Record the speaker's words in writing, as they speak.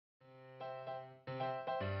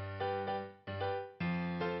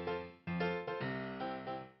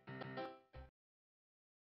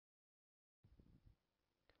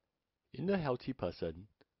In a healthy person,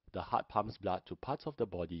 the heart pumps blood to parts of the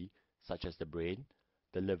body such as the brain,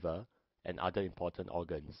 the liver, and other important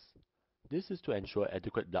organs. This is to ensure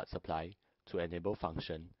adequate blood supply to enable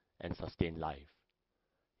function and sustain life.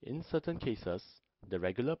 In certain cases, the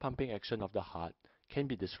regular pumping action of the heart can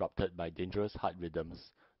be disrupted by dangerous heart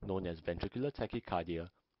rhythms known as ventricular tachycardia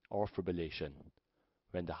or fibrillation.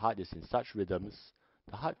 When the heart is in such rhythms,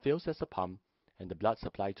 the heart fails as a pump and the blood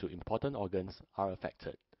supply to important organs are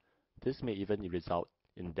affected. This may even result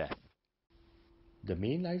in death. The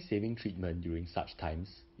main life-saving treatment during such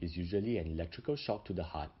times is usually an electrical shock to the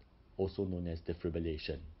heart, also known as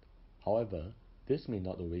defibrillation. However, this may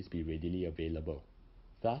not always be readily available.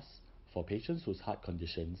 Thus, for patients whose heart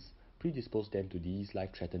conditions predispose them to these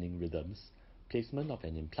life-threatening rhythms, placement of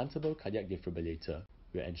an implantable cardiac defibrillator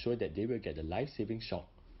will ensure that they will get a life-saving shock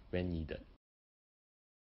when needed.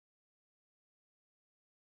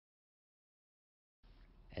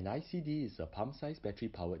 An ICD is a pump-sized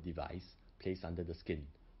battery-powered device placed under the skin,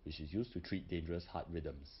 which is used to treat dangerous heart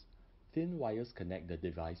rhythms. Thin wires connect the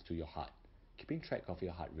device to your heart, keeping track of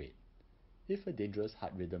your heart rate. If a dangerous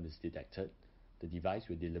heart rhythm is detected, the device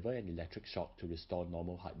will deliver an electric shock to restore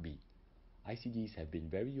normal heartbeat. ICDs have been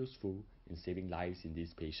very useful in saving lives in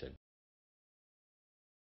these patients.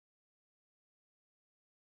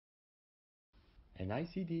 An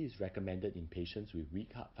ICD is recommended in patients with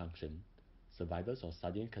weak heart function, survivors of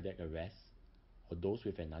sudden cardiac arrest, or those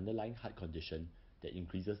with an underlying heart condition that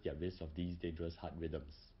increases their risk of these dangerous heart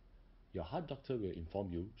rhythms. Your heart doctor will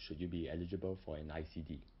inform you should you be eligible for an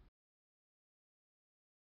ICD.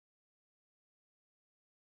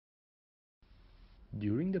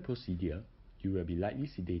 During the procedure, you will be lightly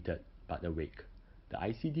sedated but awake. The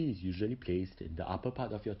ICD is usually placed in the upper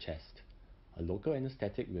part of your chest. A local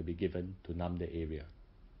anesthetic will be given to numb the area.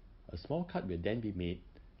 A small cut will then be made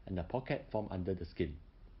and a pocket formed under the skin.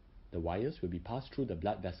 The wires will be passed through the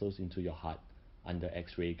blood vessels into your heart under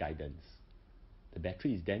X-ray guidance. The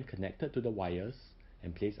battery is then connected to the wires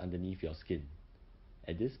and placed underneath your skin.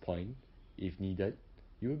 At this point, if needed,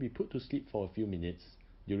 you will be put to sleep for a few minutes,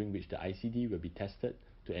 during which the ICD will be tested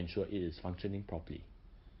to ensure it is functioning properly.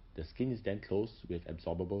 The skin is then closed with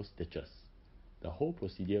absorbable stitches. The whole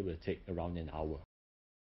procedure will take around an hour.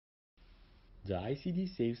 The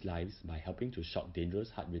ICD saves lives by helping to shock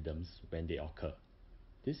dangerous heart rhythms when they occur.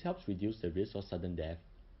 This helps reduce the risk of sudden death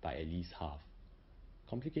by at least half.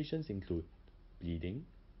 Complications include bleeding,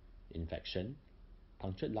 infection,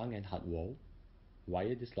 punctured lung and heart wall,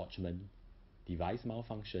 wire dislodgement, device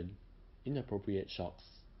malfunction, inappropriate shocks,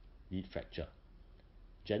 lead fracture.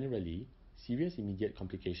 Generally, serious immediate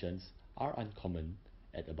complications are uncommon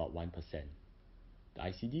at about 1%. The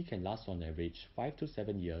ICD can last on average 5 to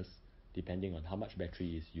 7 years depending on how much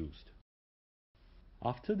battery is used.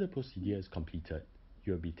 After the procedure is completed,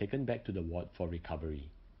 you will be taken back to the ward for recovery.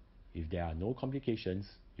 If there are no complications,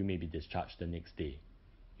 you may be discharged the next day.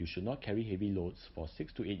 You should not carry heavy loads for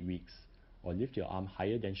 6 to 8 weeks or lift your arm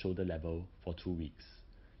higher than shoulder level for 2 weeks.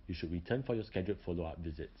 You should return for your scheduled follow-up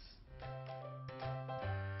visits.